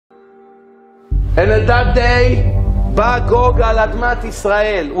And at that day, Ba Gog al Admat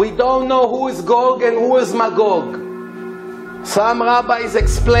Israel. We don't know who is Gog and who is Magog. Some rabbis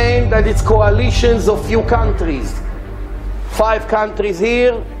explain that it's coalitions of few countries. 5 countries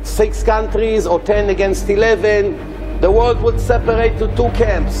here, 6 countries, or 10 against 11. The world would separate to 2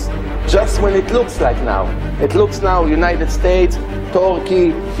 camps, just when it looks like now. It looks now United States,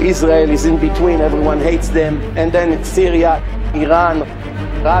 Turkey, Israel is in between, everyone hates them. And then it's Syria, Iran,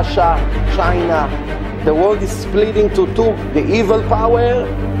 Russia, China. The world is splitting to 2, the evil power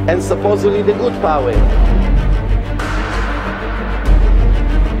and supposedly the good power.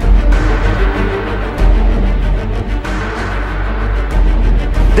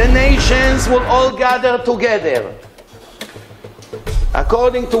 The nations will all gather together.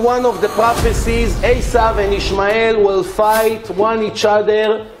 According to one of the prophecies, Esav and Ishmael will fight each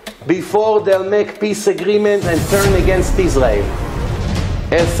other before they'll make peace agreement and turn against Israel.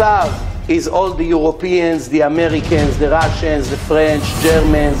 Esav is all the Europeans, the Americans, the Russians, the French,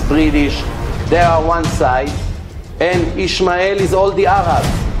 Germans, British. They are one side. And Ishmael is all the Arabs.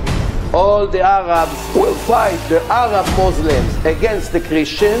 All the Arabs will fight the Arab Muslims against the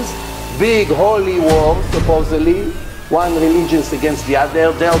Christians. Big holy war, supposedly. One religion against the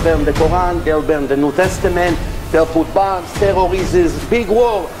other. They'll burn the Quran, they'll burn the New Testament, they'll put bombs, terrorism, big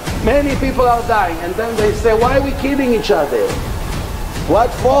war. Many people are dying. And then they say, why are we killing each other?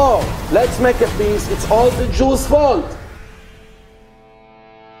 What for? Let's make a peace. It's all the Jews' fault.